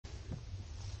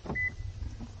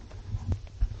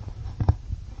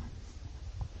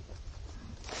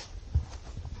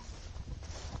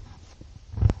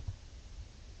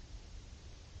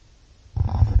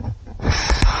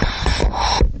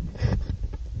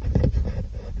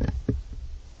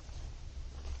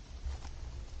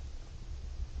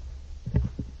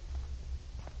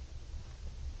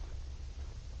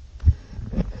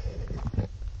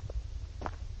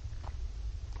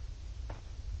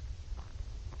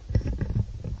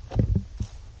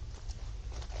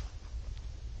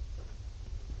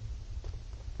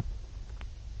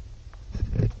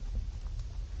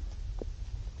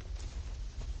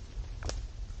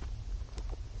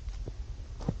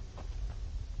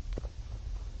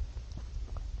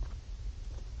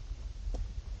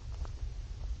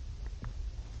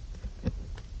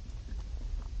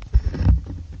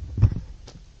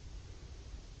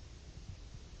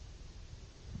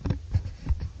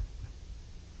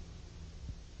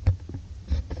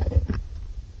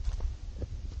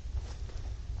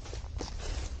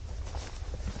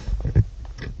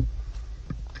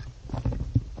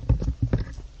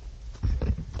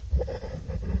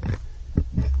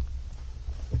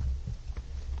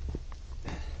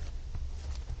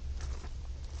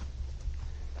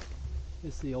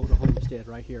It's the older homestead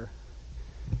right here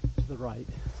to the right.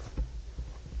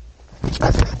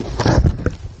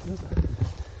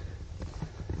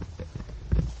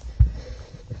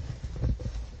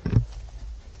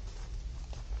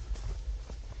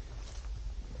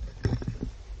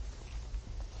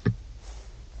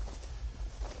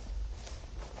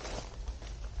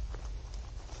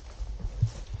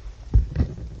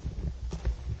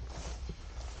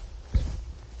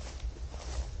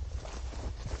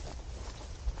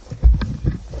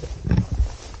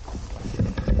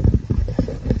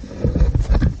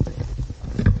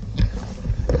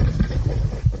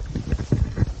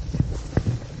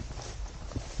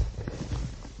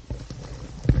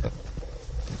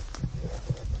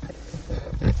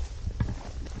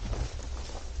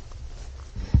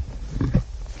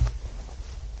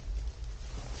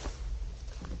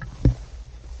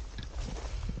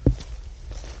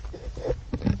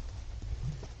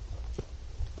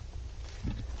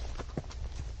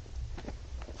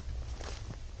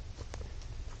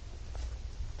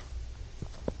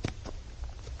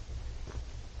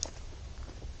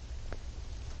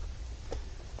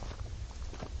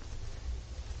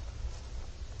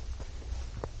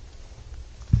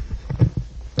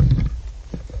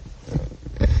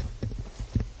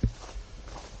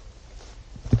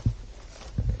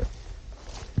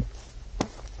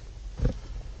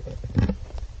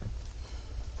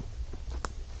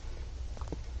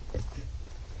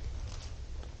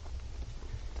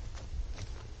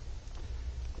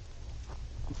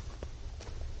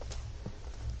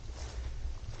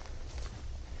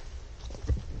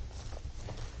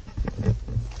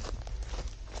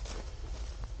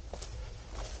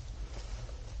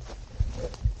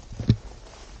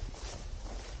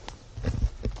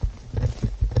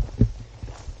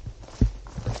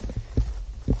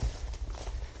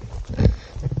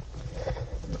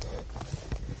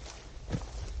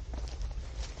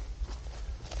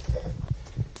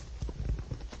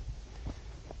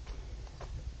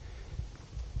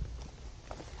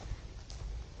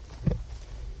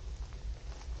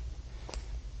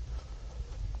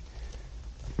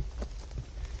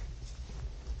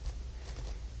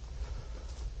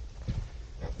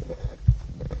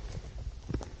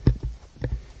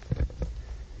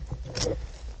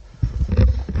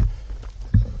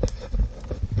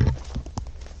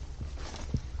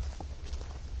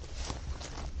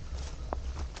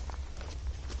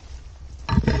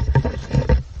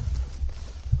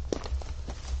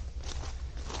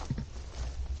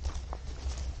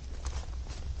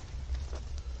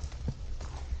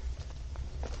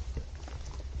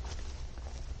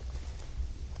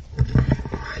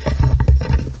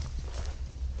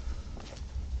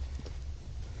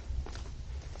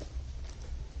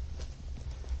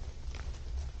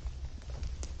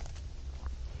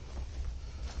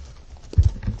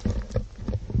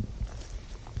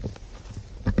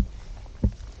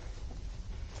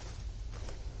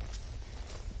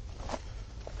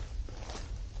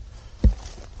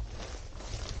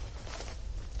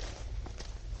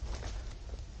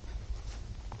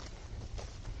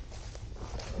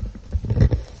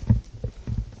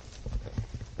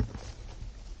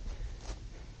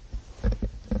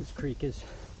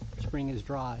 Spring is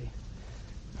dry.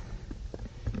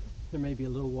 There may be a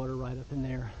little water right up in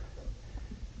there,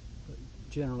 but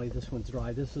generally this one's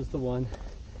dry. This is the one,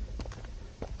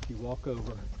 if you walk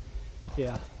over,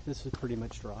 yeah, this is pretty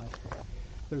much dry.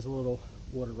 There's a little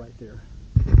water right there.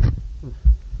 Got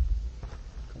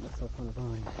myself on a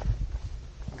vine.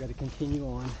 I've got to continue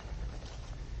on.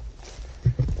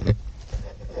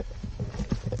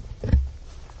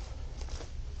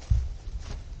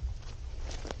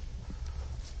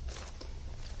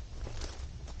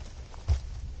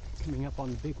 Coming up on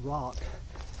the big rock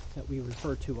that we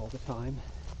refer to all the time.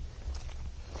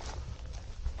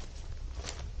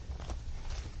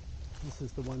 This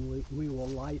is the one we will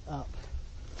light up.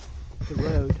 The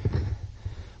road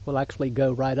will actually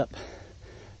go right up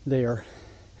there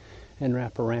and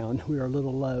wrap around. We are a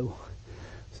little low,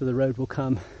 so the road will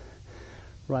come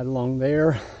right along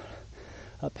there,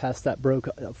 up past that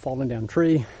fallen down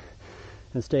tree,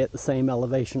 and stay at the same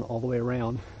elevation all the way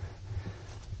around.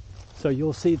 So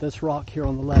you'll see this rock here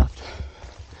on the left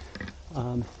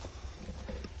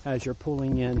as you're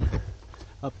pulling in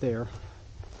up there.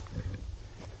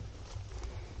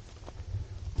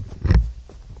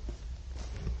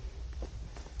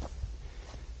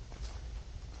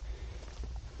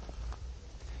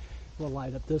 We'll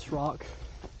light up this rock,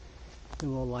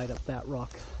 and we'll light up that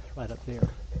rock right up there.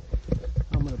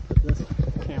 I'm going to put this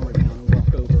camera down and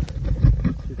walk over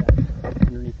to that,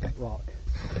 underneath that rock.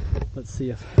 Let's see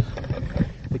if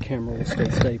the camera will stay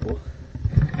stable.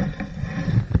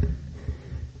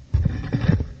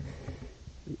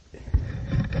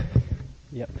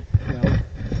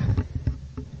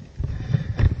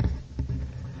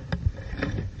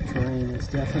 is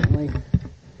definitely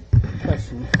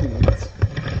question humans.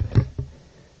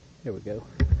 There we go.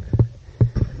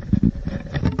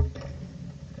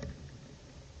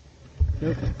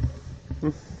 Nope.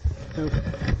 Nope.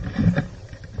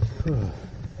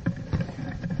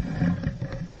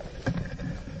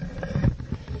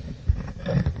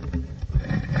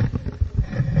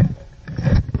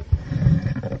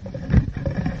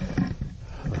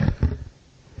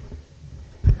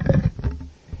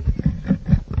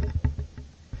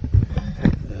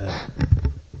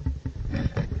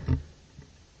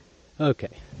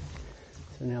 Okay,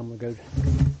 so now I'm going to go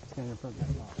stand in front of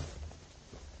that rock.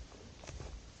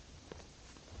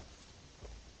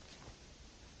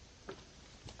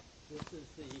 This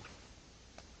is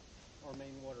our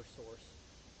main water source.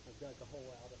 I've dug a hole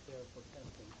out up there for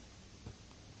testing.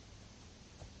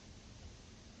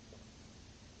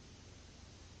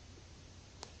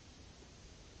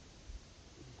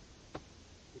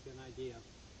 Give you an idea.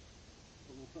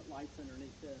 So we'll put lights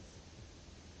underneath this,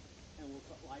 and we'll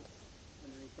put lights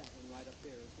underneath that one right up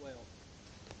there as well,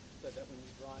 so that when you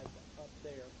drive up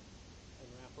there and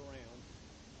wrap around,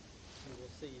 you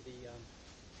will see the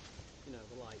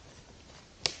the lights.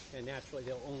 And naturally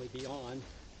they'll only be on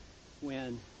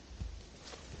when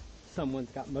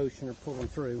someone's got motion or pulling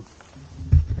through.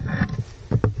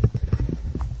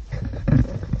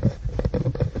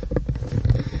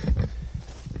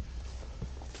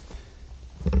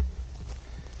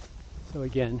 So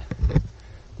again,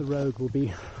 the road will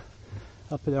be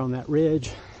up there on that ridge,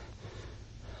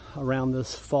 around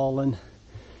this fallen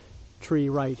tree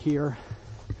right here,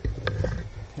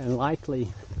 and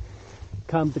likely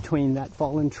come between that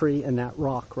fallen tree and that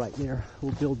rock right there.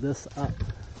 We'll build this up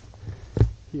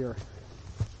here.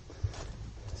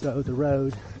 So the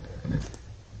road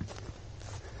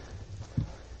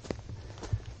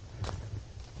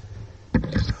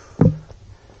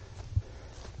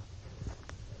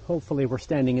hopefully we're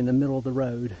standing in the middle of the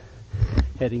road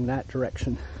heading that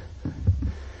direction,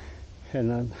 and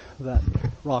then that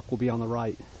rock will be on the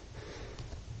right.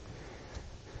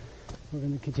 We're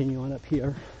going to continue on up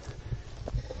here.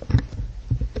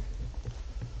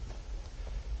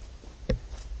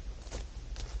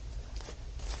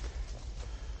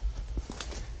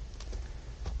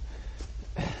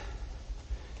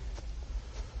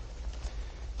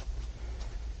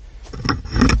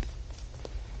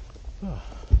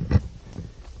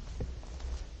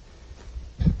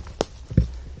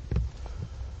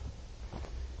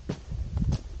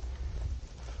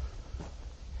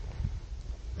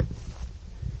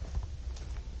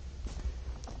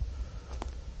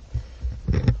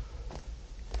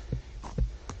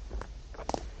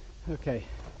 Okay,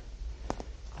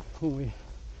 when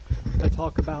I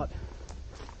talk about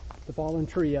the fallen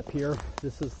tree up here,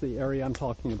 this is the area I'm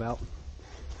talking about.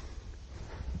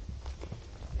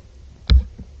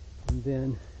 And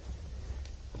then,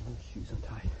 shoes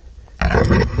untied.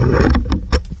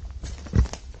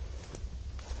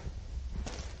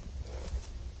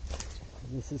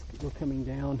 And this is, we're coming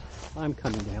down, I'm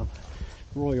coming down,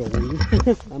 royal we.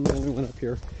 I'm the only one up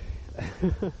here.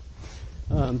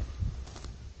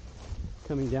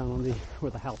 Coming down on where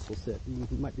the house will sit. You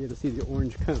might be able to see the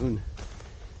orange cone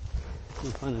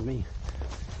in front of me.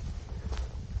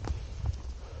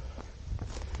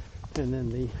 And then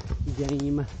the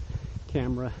game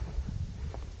camera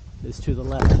is to the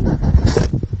left.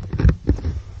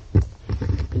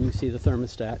 And you see the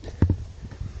thermostat.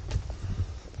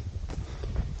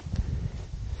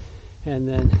 And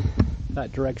then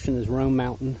that direction is Rome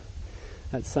Mountain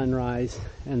at sunrise.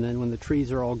 And then when the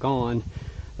trees are all gone,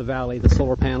 the valley, the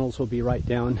solar panels will be right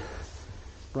down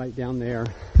there.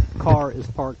 Car is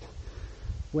parked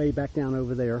way back down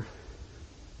over there.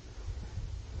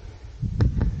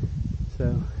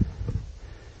 So,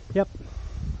 yep,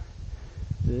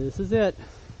 this is it.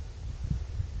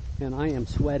 And I am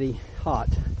sweaty, hot,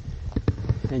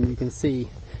 and you can see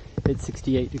it's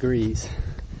 68 degrees.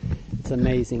 It's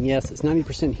amazing. Yes, it's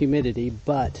 90% humidity,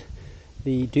 but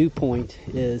the dew point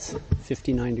is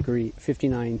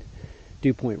 59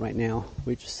 dew point right now,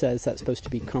 which says that's supposed to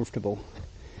be comfortable.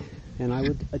 And I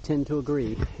would tend to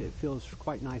agree. It feels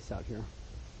quite nice out here.